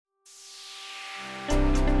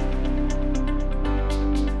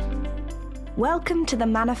Welcome to the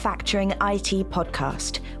Manufacturing IT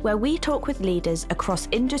podcast, where we talk with leaders across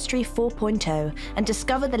Industry 4.0 and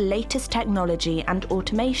discover the latest technology and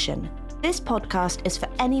automation. This podcast is for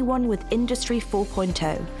anyone with Industry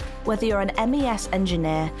 4.0, whether you're an MES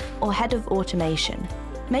engineer or head of automation.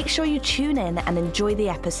 Make sure you tune in and enjoy the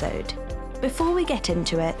episode. Before we get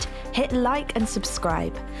into it, hit like and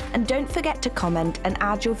subscribe, and don't forget to comment and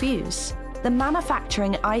add your views. The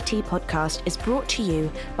Manufacturing IT podcast is brought to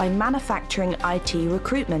you by Manufacturing IT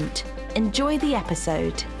Recruitment. Enjoy the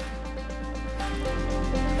episode.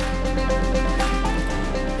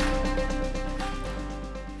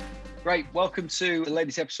 Great. Welcome to the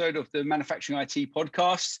latest episode of the Manufacturing IT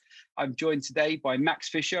podcast. I'm joined today by Max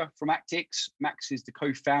Fischer from Actix. Max is the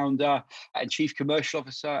co-founder and chief commercial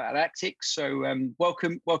officer at Actix. So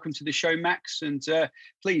welcome to the show, Max. And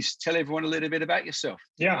please tell everyone a little bit about yourself.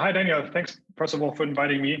 Yeah. Hi, Daniel. Thanks, first of all, for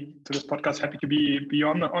inviting me to this podcast. Happy to be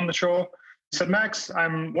on the show. So Max,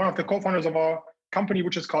 I'm one of the co-founders of our company,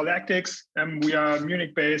 which is called Actix. And we are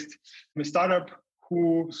Munich-based a startup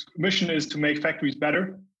whose mission is to make factories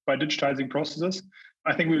better by digitizing processes.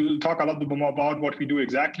 I think we'll talk a lot more about what we do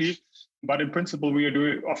exactly, but in principle, we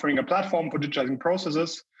are offering a platform for digitizing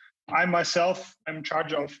processes. I myself am in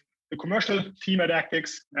charge of the commercial team at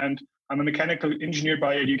Actix, and I'm a mechanical engineer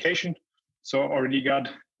by education. So already got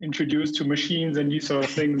introduced to machines and these sort of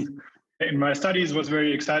things in my studies, was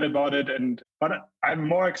very excited about it. But I'm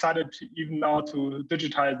more excited even now to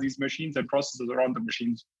digitize these machines and processes around the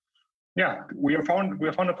machines. Yeah, we were founded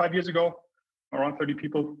 5 years ago, around 30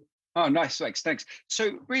 people. Oh, nice. Thanks.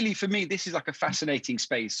 So really, for me, this is like a fascinating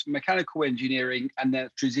space, mechanical engineering, and then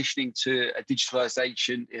transitioning to a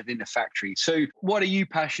digitalization within a factory. So what are you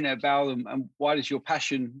passionate about, and why does your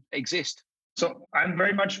passion exist? So I'm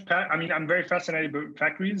very fascinated by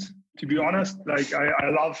factories, to be honest. Like I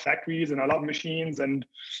love factories and I love machines, and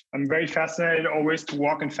I'm very fascinated always to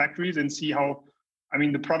walk in factories and see how,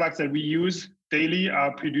 the products that we use daily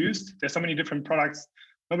are produced. There's so many different products.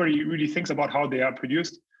 Nobody really thinks about how they are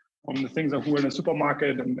produced, from the things that were in a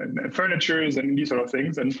supermarket and furnitures and these sort of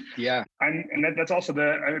things. And that's also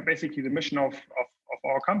basically the mission of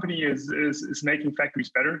our company is making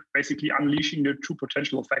factories better, basically unleashing the true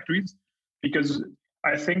potential of factories. Because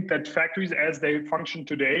I think that factories as they function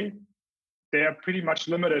today, they are pretty much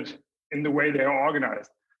limited in the way they are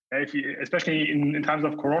organized. Especially in times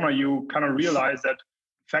of Corona, you kind of realize that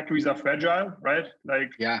factories are fragile, right?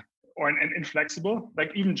 And inflexible.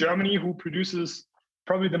 Like even Germany, who produces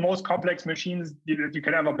probably the most complex machines that you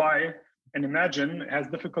can ever buy and imagine, has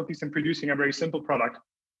difficulties in producing a very simple product,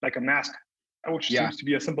 like a mask, which seems to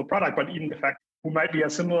be a simple product, but even the fact who might be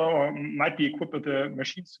similar or might be equipped with the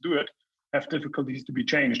machines to do it, have difficulties to be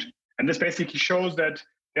changed. And this basically shows that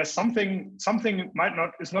there's something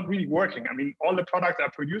is not really working. All the products are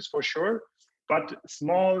produced for sure, but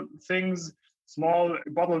small things, small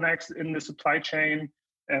bottlenecks in the supply chain,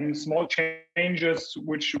 and small changes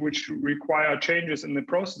which require changes in the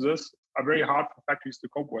processes are very hard for factories to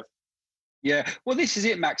cope with. Yeah, well, this is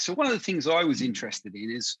it, Max. So one of the things I was interested in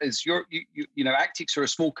is Actix are a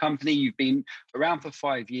small company. You've been around for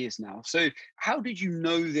 5 years now. So how did you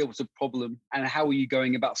know there was a problem, and how are you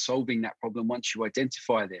going about solving that problem once you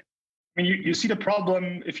identified it? You see the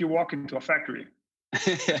problem if you walk into a factory.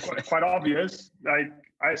 It's quite obvious.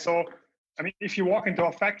 If you walk into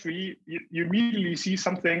a factory, you immediately see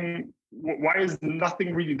something. Why is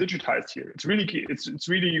nothing really digitized here? It's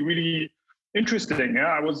really, really interesting. Yeah,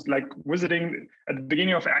 I was visiting at the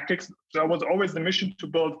beginning of Actix. So it was always the mission to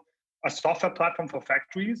build a software platform for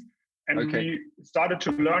factories. And we started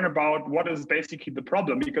to learn about what is basically the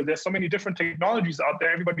problem, because there's so many different technologies out there.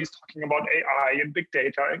 Everybody's talking about AI and big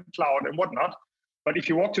data and cloud and whatnot. But if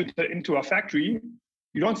you walk into a factory,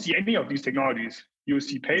 you don't see any of these technologies. You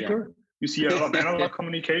see paper. Yeah. You see a lot of analog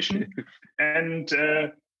communication, and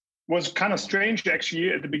was kind of strange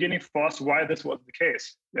actually at the beginning for us why this was the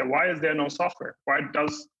case. Why is there no software? Why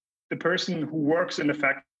does the person who works in the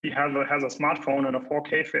factory has a smartphone and a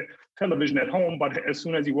 4K television at home, but as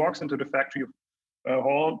soon as he walks into the factory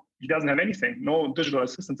hall, he doesn't have anything, no digital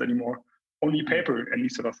assistants anymore, only paper and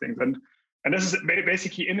these sort of things. And this is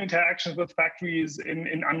basically in interactions with factories,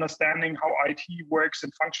 in understanding how IT works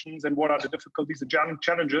and functions and what are the difficulties and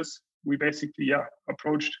challenges, we basically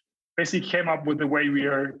came up with the way we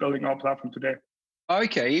are building our platform today.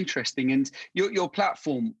 Okay, interesting. And your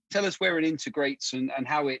platform, tell us where it integrates and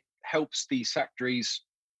how it helps these factories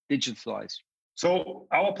digitalize. So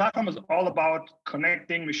our platform is all about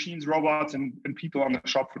connecting machines, robots, and people on the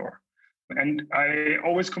shop floor. And I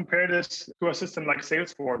always compare this to a system like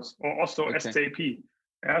Salesforce or also SAP.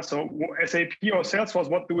 Yeah, so SAP or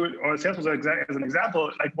Salesforce, as an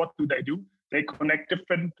example, like what do they do? they connect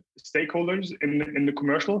different stakeholders in the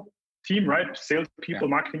commercial team, right? Sales people,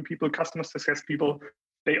 marketing people, customer success people.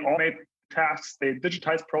 They automate tasks, they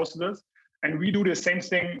digitize processes. And we do the same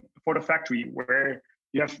thing for the factory, where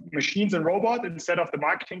you have machines and robots instead of the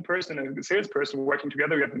marketing person and the salesperson working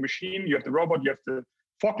together. You have the machine, you have the robot, you have the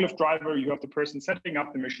forklift driver, you have the person setting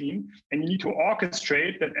up the machine, and you need to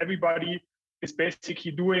orchestrate that everybody is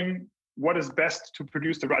basically doing what is best to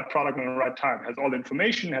produce the right product on the right time, has all the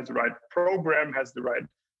information, has the right program, has the right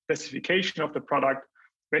specification of the product,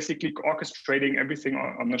 basically orchestrating everything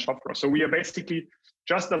on the shop floor. So we are basically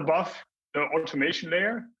just above the automation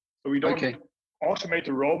layer. So we don't automate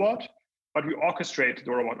the robot, but we orchestrate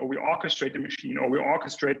the robot, or we orchestrate the machine, or we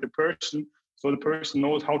orchestrate the person, so the person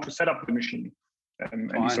knows how to set up the machine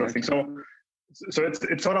and these sort of things. So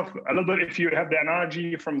it's sort of a little bit, if you have the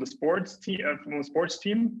analogy from the sports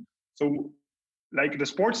team. So like the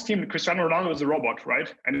sports team, Cristiano Ronaldo is a robot,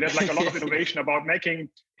 right? And there's like a lot of innovation about making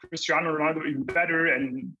Cristiano Ronaldo even better,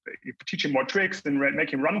 and you teach him more tricks and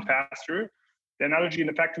make him run faster. The analogy in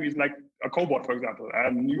the factory is like a cobot, for example, a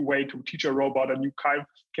new way to teach a robot, a new kind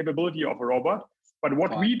capability of a robot. But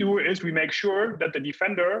what we do is we make sure that the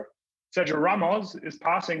defender, Sergio Ramos, is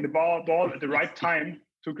passing the ball at the right time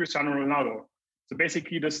to Cristiano Ronaldo. So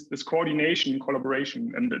basically this coordination,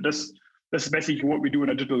 collaboration, and this is basically what we do in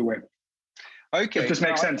a digital way. Okay. If this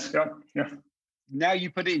makes sense. Yeah. Now you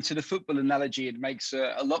put it into the football analogy, it makes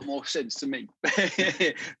a lot more sense to me.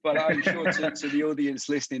 But I'm sure to the audience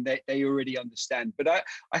listening, they already understand. But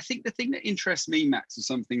I think the thing that interests me, Max, in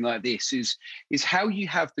something like this is how you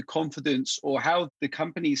have the confidence, or how the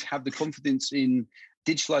companies have the confidence in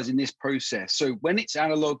digitalizing this process. So when it's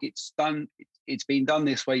analog, it's done. It's been done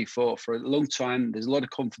this way for a long time. There's a lot of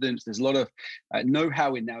confidence. There's a lot of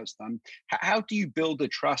know-how in how it's done. How do you build the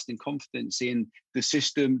trust and confidence in the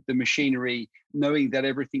system, the machinery, knowing that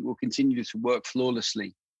everything will continue to work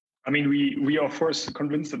flawlessly? I mean, we are of course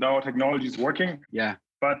convinced that our technology is working. Yeah.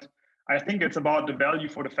 But I think it's about the value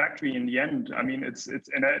for the factory in the end. I mean, it's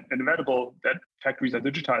inevitable that factories are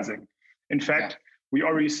digitizing. In fact, we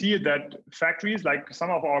already see that factories, like some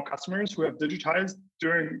of our customers who have digitized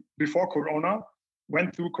before Corona,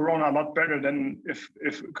 went through Corona a lot better than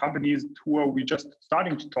if companies who are we just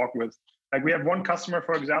starting to talk with. Like we have one customer,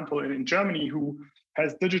 for example, in Germany, who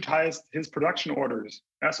has digitized his production orders.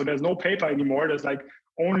 So there's no paper anymore. There's like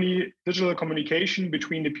only digital communication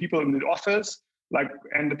between the people in the office,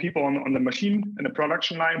 and the people on the machine and the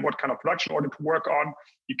production line, what kind of production order to work on.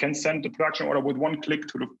 You can send the production order with one click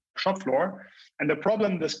to the shop floor. And the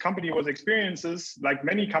problem this company was experiencing is, like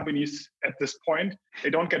many companies at this point, they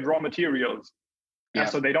don't get raw materials.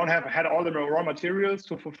 So they don't had all the raw materials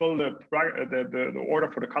to fulfill the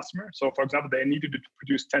order for the customer. So for example, they needed to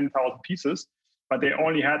produce 10,000 pieces, but they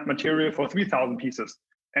only had material for 3,000 pieces.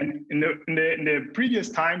 And in the previous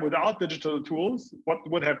time, without digital tools, what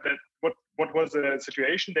was the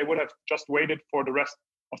situation? They would have just waited for the rest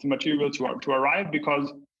of the material to arrive,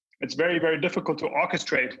 because it's very, very difficult to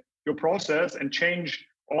orchestrate your process and change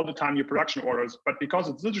all the time your production orders. But because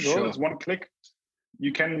it's digital, it's one click.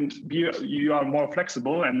 You are more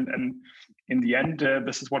flexible, and in the end,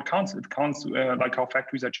 this is what counts. It counts like how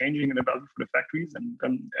factories are changing and the value for the factories,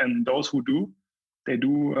 and those who do, they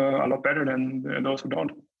do a lot better than those who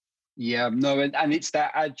don't. Yeah, no, and it's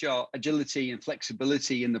that agility and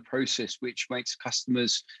flexibility in the process which makes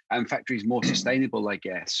customers and factories more sustainable, I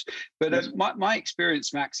guess. But my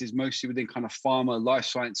experience, Max, is mostly within kind of pharma, life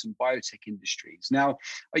science, and biotech industries. Now,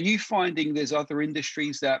 are you finding there's other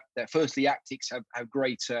industries that firstly Actix have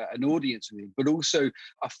greater an audience with, but also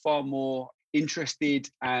are far more interested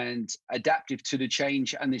and adaptive to the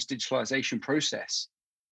change and this digitalization process?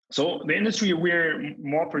 So the industry we're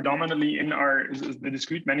more predominantly in is the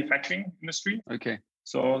discrete manufacturing industry. Okay.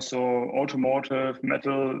 So automotive,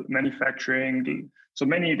 metal manufacturing. So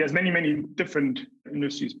there's many different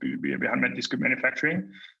industries behind discrete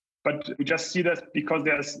manufacturing. But we just see that because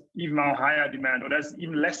there's even a higher demand, or there's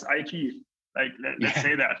even less IT. Like let's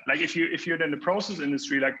say that. Like if you're in the process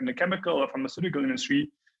industry, like in the chemical or pharmaceutical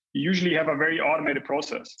industry, you usually have a very automated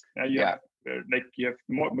process. You have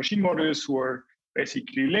machine models who are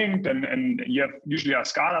basically linked, and you have usually a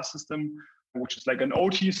SCADA system, which is like an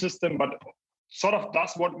OT system, but sort of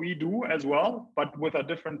does what we do as well, but with a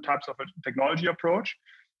different types of a technology approach.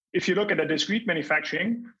 If you look at the discrete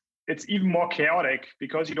manufacturing, it's even more chaotic,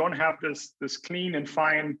 because you don't have this clean and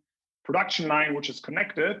fine production line which is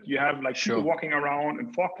connected. You have people walking around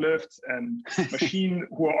in forklifts and machine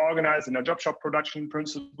who are organized in a job shop production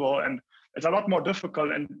principle, and it's a lot more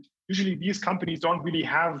difficult. And usually these companies don't really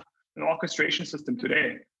have an orchestration system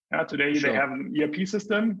today. Today they have an ERP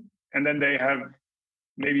system, and then they have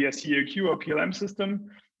maybe a CAQ or PLM system,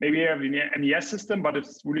 maybe you have an MES system, but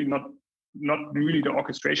it's really not really the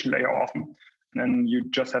orchestration layer often. And then you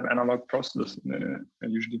just have analog processes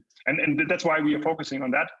usually. And that's why we are focusing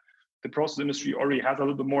on that. The process industry already has a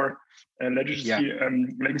little bit more legacy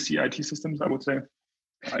IT systems, I would say.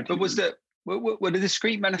 But were the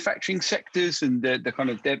discrete manufacturing sectors and the kind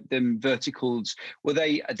of them verticals, were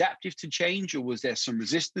they adaptive to change, or was there some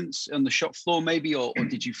resistance on the shop floor maybe, or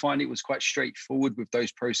did you find it was quite straightforward with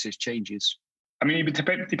those process changes? I mean, it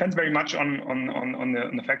depends very much on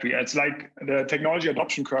the factory. It's like the technology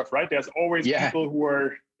adoption curve, right? There's always people who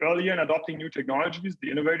are early in adopting new technologies, the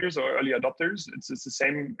innovators or early adopters. It's the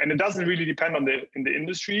same, and it doesn't really depend on in the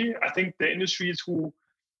industry. I think the industries who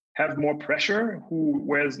have more pressure,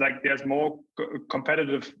 whereas like there's more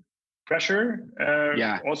competitive pressure,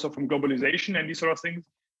 also from globalization and these sort of things.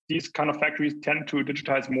 These kind of factories tend to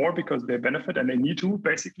digitize more because they benefit and they need to,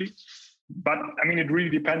 basically. But I mean, it really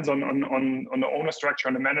depends on the owner structure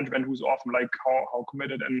and the management, who's often like how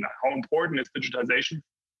committed and how important is digitization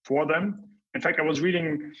for them. In fact, I was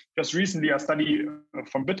reading just recently a study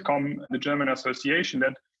from Bitkom, the German association,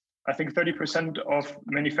 that I think 30% of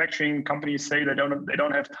manufacturing companies say they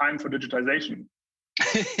don't have time for digitization.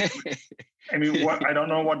 I mean, I don't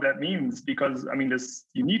know what that means, because I mean,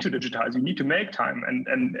 you need to digitize, you need to make time,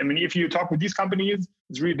 and I mean, if you talk with these companies,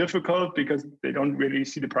 it's really difficult because they don't really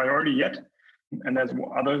see the priority yet, and there's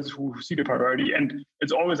others who see the priority, and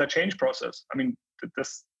it's always a change process. I mean,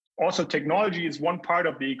 this also technology is one part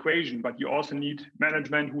of the equation, but you also need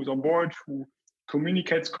management who's on board, who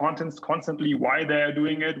communicates constantly why they're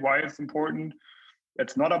doing it, why it's important.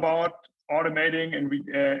 It's not about automating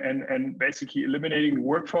and basically eliminating the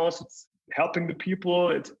workforce. It's helping the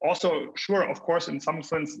people. It's also, sure, of course, in some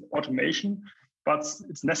sense, automation, but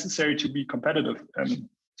it's necessary to be competitive. And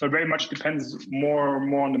so it very much depends more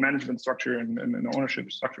on the management structure and the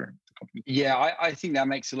ownership structure of the company. Yeah, I think that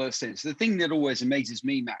makes a lot of sense. The thing that always amazes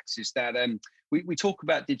me, Max, is that we talk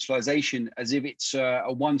about digitalization as if it's a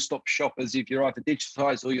one-stop shop, as if you're either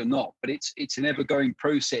digitized or you're not, but it's an ever-going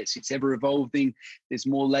process. It's ever evolving. There's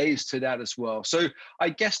more layers to that as well. So I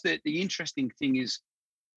guess that the interesting thing is,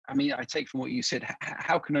 I mean, I take from what you said,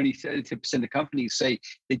 how can only 30% of companies say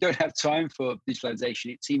they don't have time for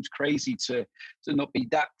digitalization? It seems crazy to not be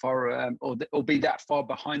that far or be that far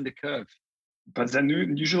behind the curve. But it's a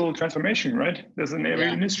usual transformation, right? There's in every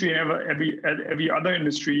industry, every other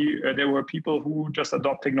industry, there were people who just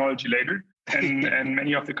adopt technology later, and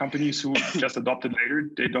many of the companies who just adopted later,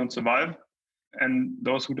 they don't survive. And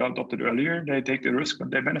those who adopted earlier, they take the risk, but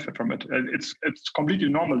they benefit from it. It's completely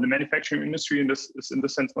normal. The manufacturing industry is in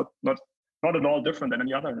this sense not at all different than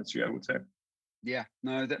any other industry, I would say. Yeah,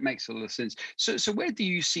 no, that makes a lot of sense. So where do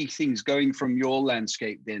you see things going from your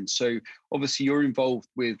landscape then? So obviously you're involved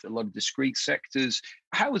with a lot of discrete sectors.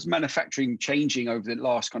 How is manufacturing changing over the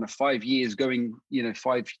last kind of 5 years, going,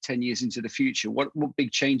 5-10 years into the future? What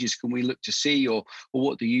big changes can we look to see, or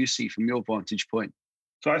what do you see from your vantage point?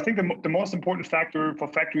 So I think the most important factor for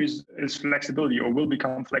factories is flexibility, or will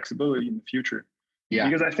become flexibility in the future. Yeah.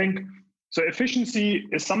 Because I think, so efficiency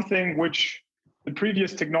is something which the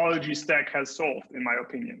previous technology stack has solved, in my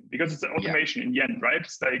opinion, because it's automation in the end, right?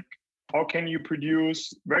 It's like, how can you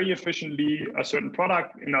produce very efficiently a certain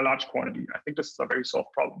product in a large quantity? I think this is a very solved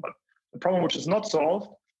problem, but the problem which is not solved,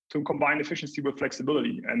 to combine efficiency with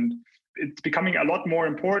flexibility. And it's becoming a lot more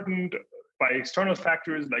important by external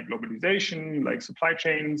factors like globalization, like supply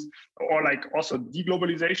chains, or like also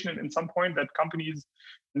deglobalization in some point, that companies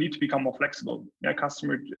need to become more flexible. Yeah,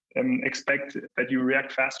 customers expect that you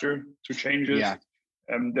react faster to changes. Yeah.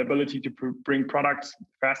 The ability to bring products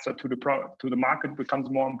faster to the market becomes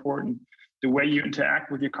more important. The way you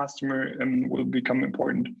interact with your customer will become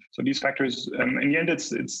important. So these factors, in the end,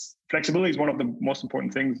 it's flexibility is one of the most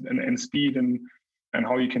important things, and speed and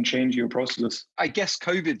how you can change your processes. I guess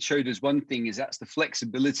COVID showed us one thing, is that's the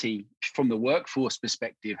flexibility from the workforce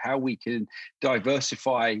perspective, how we can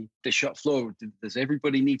diversify the shop floor. Does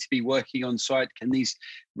everybody need to be working on site? Can these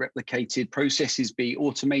replicated processes be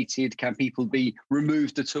automated? Can people be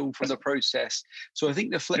removed at all from the process? So I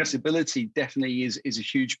think the flexibility definitely is a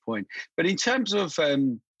huge point. But in terms of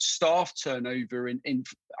staff turnover, and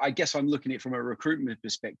I guess I'm looking at it from a recruitment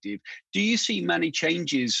perspective, do you see many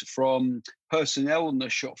changes from personnel on the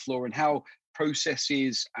shop floor, and how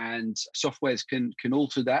processes and softwares can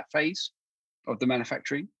alter that phase of the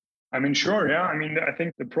manufacturing? I mean, sure, yeah. I mean, I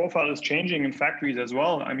think the profile is changing in factories as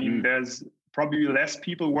well. I mean, there's probably less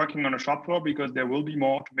people working on a shop floor because there will be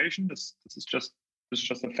more automation. This is just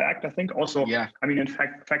a fact, I think. Also, I mean, in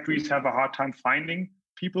fact, factories have a hard time finding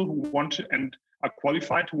people who want to and are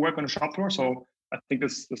qualified to work on a shop floor. So I think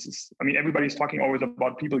this is, I mean, everybody's talking always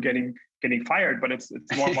about people getting fired, but it's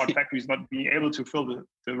more about factories not being able to fill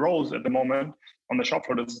the roles at the moment on the shop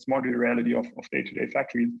floor. This is more the reality of day-to-day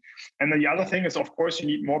factories. And then the other thing is, of course, you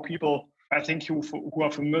need more people, I think, who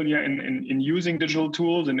are familiar in using digital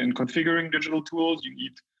tools and in configuring digital tools. You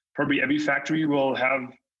need, probably every factory will have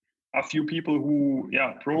a few people who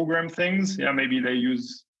program things. Maybe they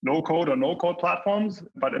use no-code or no-code platforms,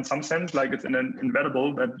 but in some sense, like, it's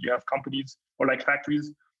inevitable that you have companies or like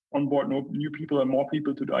factories on board new people and more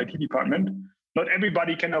people to the IT department. Not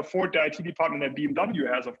everybody can afford the IT department that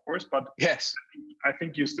BMW has, of course, but yes, I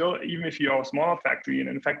think you still, even if you're a smaller factory, and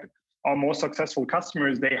in fact, our most successful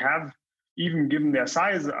customers, they have, even given their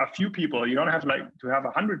size, a few people. You don't have like to have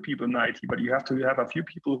 100 people in IT, but you have to have a few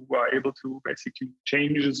people who are able to basically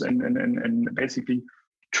changes and basically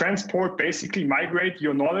transport, basically migrate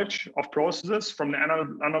your knowledge of processes from the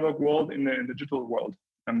analog world in the digital world.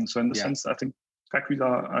 So in the sense, I think factories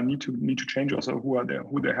need to change also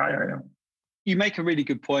who they hire. Yeah. You make a really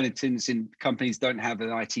good point in companies don't have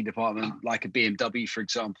an IT department like a BMW, for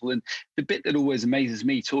example. And the bit that always amazes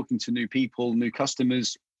me talking to new people, new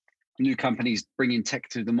customers, new companies bringing tech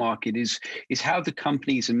to the market is how the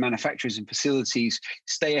companies and manufacturers and facilities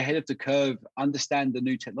stay ahead of the curve, understand the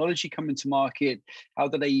new technology coming to market. How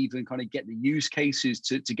do they even kind of get the use cases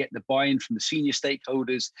to get the buy-in from the senior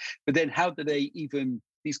stakeholders? But then how do they even,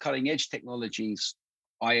 these cutting edge technologies,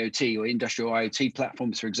 IoT or industrial IoT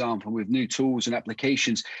platforms, for example, with new tools and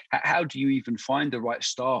applications, how do you even find the right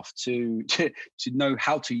staff to know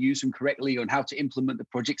how to use them correctly and how to implement the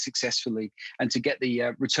project successfully and to get the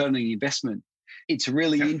return on the investment? It's a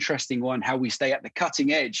really interesting one, how we stay at the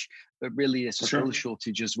cutting edge, but really there's a skill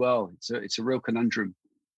shortage as well. It's a real conundrum.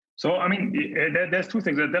 So, I mean, there's two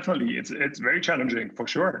things that definitely it's very challenging for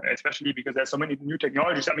sure, especially because there's so many new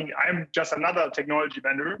technologies. I mean, I'm just another technology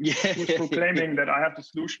vendor who's proclaiming that I have the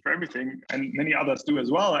solution for everything, and many others do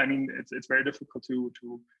as well. I mean, it's very difficult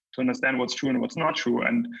to understand what's true and what's not true.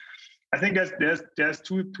 And I think there's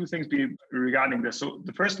two things regarding this. So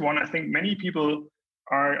the first one, I think many people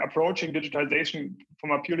are approaching digitization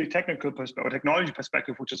from a purely technical perspective or technology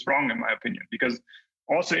perspective, which is wrong in my opinion, because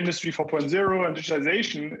also Industry 4.0 and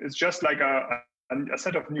digitization is just like a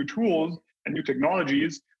set of new tools and new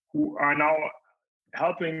technologies who are now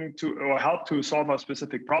help to solve a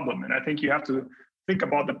specific problem. And I think you have to think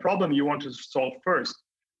about the problem you want to solve first.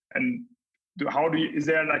 And is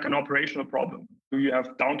there like an operational problem? Do you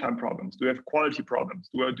have downtime problems? Do you have quality problems?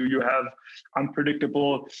 Do you have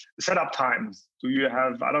unpredictable setup times? Do you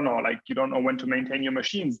have, I don't know, like you don't know when to maintain your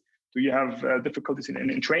machines? Do you have difficulties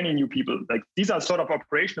in training new people? Like these are sort of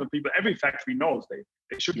operational people. Every factory knows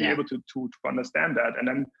they should be able to understand that. And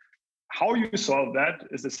then how you solve that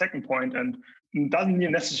is the second point. And it doesn't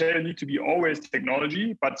necessarily need to be always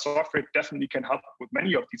technology, but software definitely can help with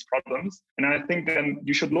many of these problems. And I think then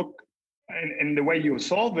you should look, and the way you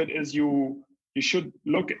solve it is you should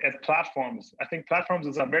look at platforms. I think platforms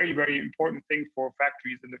is a very, very important thing for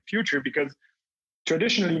factories in the future, because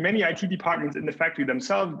traditionally, many IT departments in the factory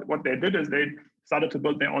themselves, what they did is they started to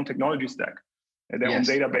build their own technology stack, their own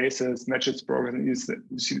databases, metrics programs,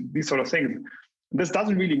 these sort of things. This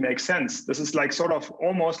doesn't really make sense. This is like sort of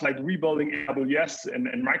almost like rebuilding AWS and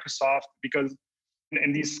Microsoft, because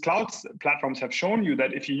and these cloud platforms have shown you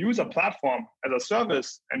that if you use a platform as a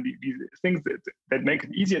service and these things that make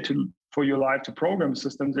it easier for your life to program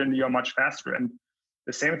systems, then you're much faster. And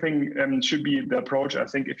the same thing should be the approach. I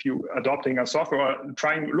think if you're adopting a software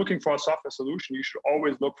or looking for a software solution, you should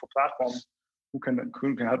always look for platforms who can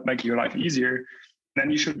help make your life easier. Then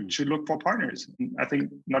you should look for partners. And I think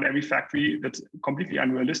not every factory, that's completely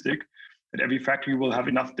unrealistic, that every factory will have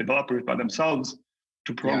enough developers by themselves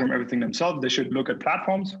to program everything themselves. They should look at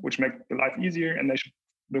platforms which make the life easier, and they should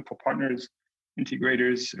look for partners,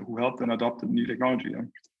 integrators who help them adopt the new technology.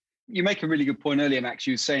 You make a really good point earlier, Max.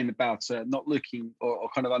 You were saying about not looking or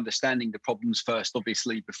kind of understanding the problems first,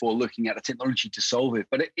 obviously, before looking at the technology to solve it.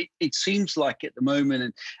 But it seems like at the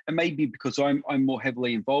moment, and maybe because I'm more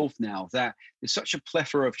heavily involved now, that there's such a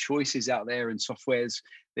plethora of choices out there in softwares.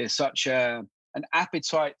 There's such an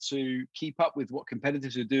appetite to keep up with what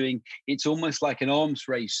competitors are doing. It's almost like an arms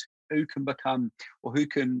race. Who can become or who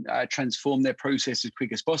can transform their process as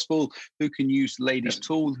quick as possible, who can use the latest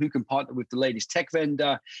tool, who can partner with the latest tech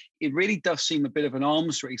vendor. It really does seem a bit of an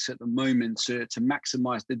arms race at the moment to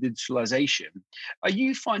maximize the digitalization. Are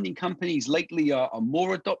you finding companies lately are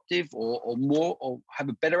more adoptive or have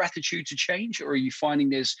a better attitude to change, or are you finding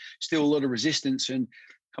there's still a lot of resistance and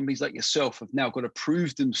companies like yourself have now got to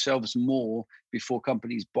prove themselves more before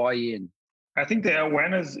companies buy in? I think the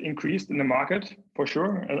awareness increased in the market for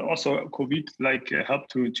sure. And also COVID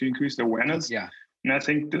helped to increase the awareness. Yeah. And I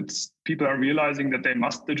think that people are realizing that they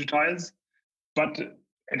must digitize, but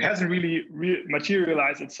it hasn't really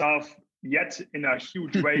materialized itself yet in a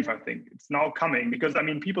huge wave. I think it's now coming because I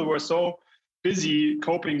mean, people were so busy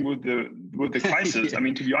coping with the crisis. Yeah. I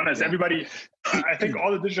mean, to be honest, Yeah. everybody, I think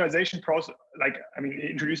all the digitization process, like, I mean,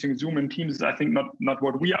 introducing Zoom and Teams is, I think, not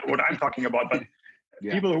what I'm talking about, but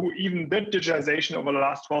Yeah. people who even did digitization over the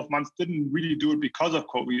last 12 months didn't really do it because of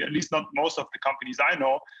COVID. At least not most of the companies I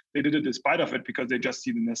know. They did it despite of it because they just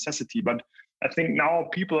see the necessity. But I think now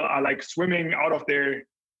people are like swimming out of their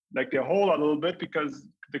hole a little bit because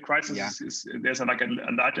the crisis is there's like a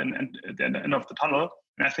light at the end of the tunnel.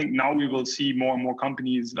 And I think now we will see more and more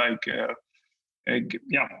companies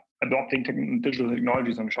adopting digital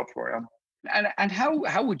technologies on the shop floor. Yeah. And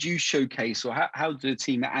how would you showcase, or how do the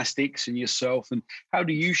team at Astix and yourself, and how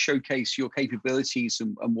do you showcase your capabilities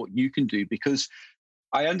and what you can do? Because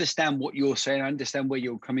I understand what you're saying, I understand where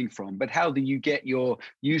you're coming from, but how do you get your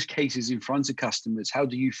use cases in front of customers? How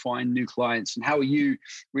do you find new clients, and how are you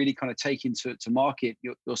really kind of taking to market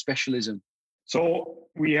your specialism? So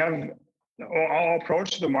we have our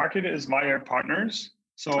approach to the market is via partners.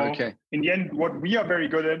 So in the end, what we are very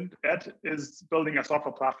good at is building a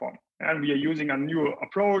software platform. And we are using a new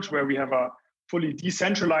approach where we have a fully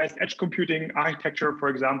decentralized edge computing architecture, for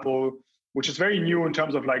example, which is very new in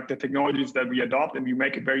terms of like the technologies that we adopt, and we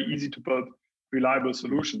make it very easy to build reliable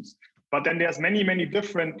solutions. But then there's many, many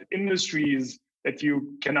different industries that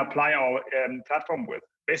you can apply our platform with.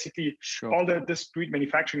 Basically, all the discrete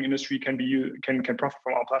manufacturing industry can profit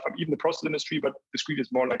from our platform, even the process industry, but discrete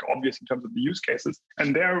is more like obvious in terms of the use cases.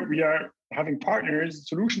 And there we are having partners,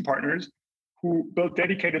 solution partners, who build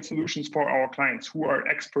dedicated solutions for our clients, who are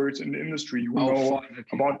experts in the industry, who know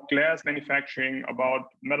about glass manufacturing, about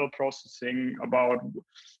metal processing, about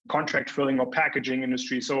contract filling or packaging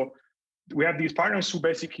industry. So we have these partners who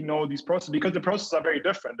basically know these processes, because the processes are very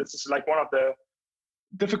different. This is like one of the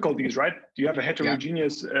difficulties, right? You have a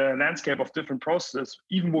heterogeneous landscape of different processes,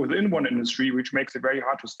 even within one industry, which makes it very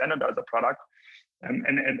hard to standardize a product. And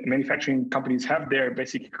manufacturing companies have their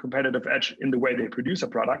basically competitive edge in the way they produce a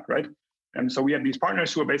product, right? And so we have these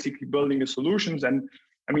partners who are basically building the solutions. And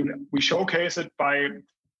I mean, we showcase it by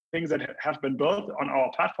things that have been built on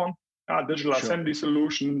our platform, digital assembly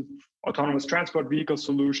solutions, autonomous transport vehicle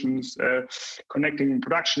solutions, connecting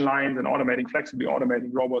production lines and flexibly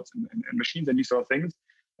automating robots and machines and these sort of things,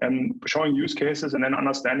 and showing use cases and then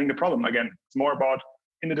understanding the problem. Again, it's more about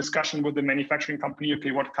in the discussion with the manufacturing company,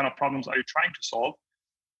 okay, what kind of problems are you trying to solve?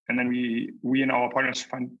 And then we and our partners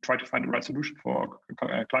try to find the right solution for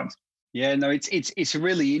our clients. Yeah, no, it's a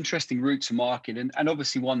really interesting route to market, and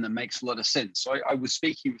obviously one that makes a lot of sense. So I was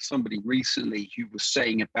speaking with somebody recently who was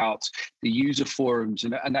saying about the user forums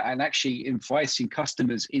and actually inviting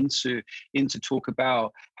customers into talk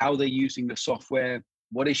about how they're using the software,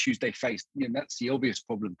 what issues they face. You know, that's the obvious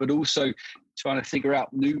problem, but also trying to figure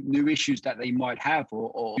out new issues that they might have,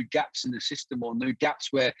 or new gaps in the system, or new gaps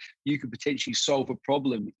where you could potentially solve a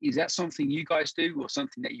problem. Is that something you guys do, or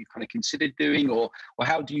something that you kind of considered doing, or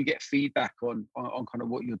how do you get feedback on kind of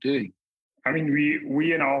what you're doing? I mean,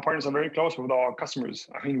 we and our partners are very close with our customers.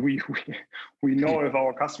 I mean, we know if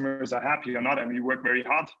our customers are happy or not, and we work very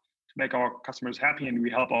hard to make our customers happy, and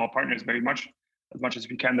we help our partners very much as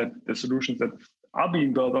we can, that the solutions that are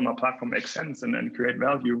being built on our platform make sense and create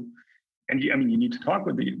value. And you need to talk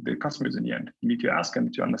with the customers in the end. You need to ask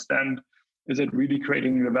them to understand, is it really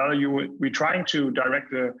creating the value? We're trying to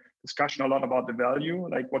direct the discussion a lot about the value,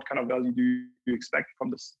 like what kind of value do you expect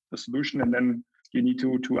from the solution? And then you need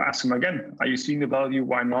to ask them again, are you seeing the value?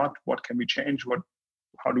 Why not? What can we change?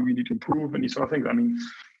 How do we need to improve? And these sort of things. I mean,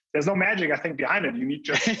 there's no magic, I think, behind it. You need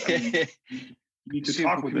just you need to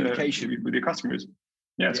talk with your customers.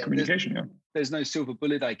 Yeah, it's communication. Yeah. There's no silver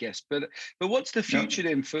bullet, I guess. But what's the future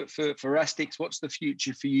then for Astix? What's the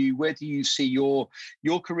future for you? Where do you see your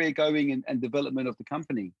career going and development of the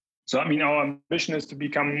company? So, I mean, our ambition is to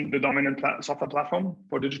become the dominant software platform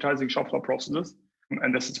for digitizing shop floor processes.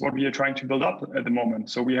 And this is what we are trying to build up at the moment.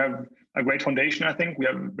 So we have a great foundation, I think. We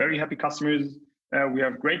have very happy customers. We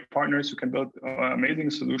have great partners who can build amazing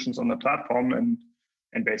solutions on the platform.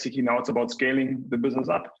 And basically now it's about scaling the business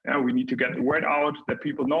up. We need to get the word out that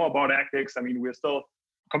people know about Actix. I mean, we're still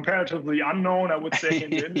comparatively unknown, I would say, in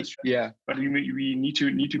the industry. Yeah. But we need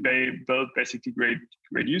to build basically great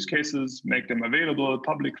use cases, make them available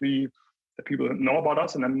publicly, that people know about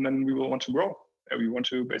us, and then we will want to grow. We want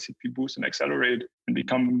to basically boost and accelerate and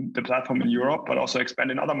become the platform in Europe, but also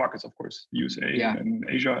expand in other markets, of course, USA and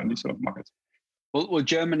Asia and these sort of markets. Well,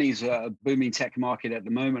 Germany's a booming tech market at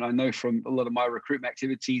the moment. I know from a lot of my recruitment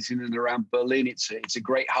activities in and around Berlin, it's a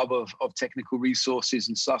great hub of technical resources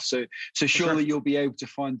and stuff. So surely you'll be able to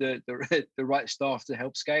find the right staff to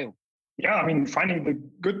help scale. Yeah, I mean, finding the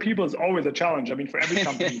good people is always a challenge. I mean, for every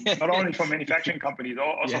company, not only for manufacturing companies,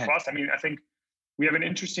 also for us. I mean, I think we have an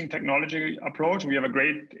interesting technology approach. We have a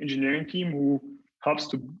great engineering team who helps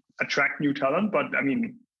to attract new talent. But I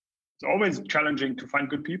mean, it's always challenging to find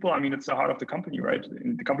good people. I mean, it's the heart of the company, right?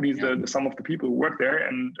 And the company is the sum of the people who work there,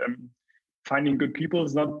 and finding good people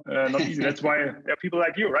is not easy. That's why there are people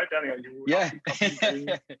like you, right, Daniel? You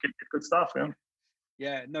get good stuff. Yeah.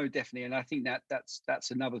 Yeah, no, definitely. And I think that's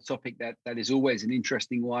another topic that is always an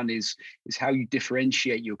interesting one is how you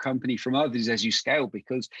differentiate your company from others as you scale,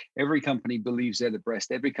 because every company believes they're the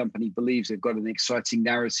best. Every company believes they've got an exciting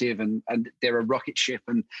narrative and they're a rocket ship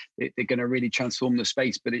and they're going to really transform the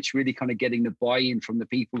space. But it's really kind of getting the buy-in from the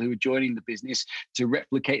people who are joining the business to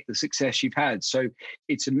replicate the success you've had. So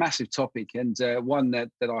it's a massive topic and one that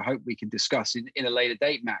I hope we can discuss in a later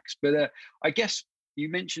date, Max. But I guess you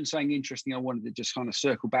mentioned something interesting I wanted to just kind of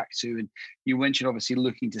circle back to, and you mentioned obviously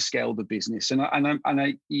looking to scale the business, and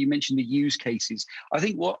you mentioned the use cases. I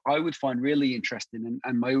think what I would find really interesting,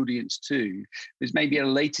 and my audience too, is maybe at a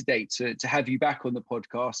later date to have you back on the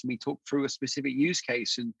podcast and we talk through a specific use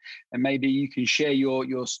case, and maybe you can share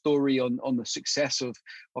your story on the success of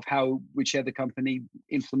how whichever company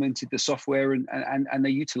implemented the software and they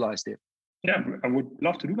utilized it. Yeah, I would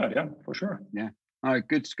love to do that. Yeah, for sure. Yeah. Oh,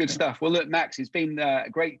 good stuff. Well, look, Max, it's been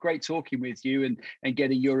great talking with you and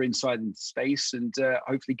getting your insight into space, and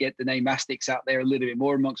hopefully get the name Astix out there a little bit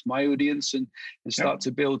more amongst my audience and start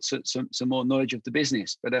to build some more knowledge of the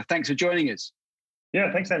business. But thanks for joining us.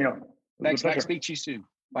 Yeah, thanks, Daniel. Thanks, Max. Speak to you soon.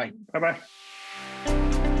 Bye. Bye-bye.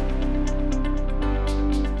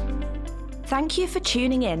 Thank you for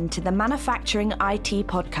tuning in to the Manufacturing IT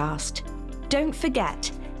podcast. Don't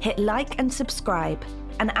forget, hit like and subscribe,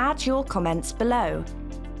 and add your comments below.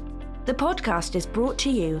 The podcast is brought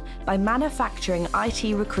to you by Manufacturing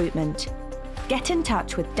IT Recruitment. Get in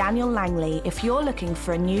touch with Daniel Langley if you're looking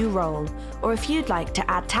for a new role or if you'd like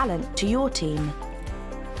to add talent to your team.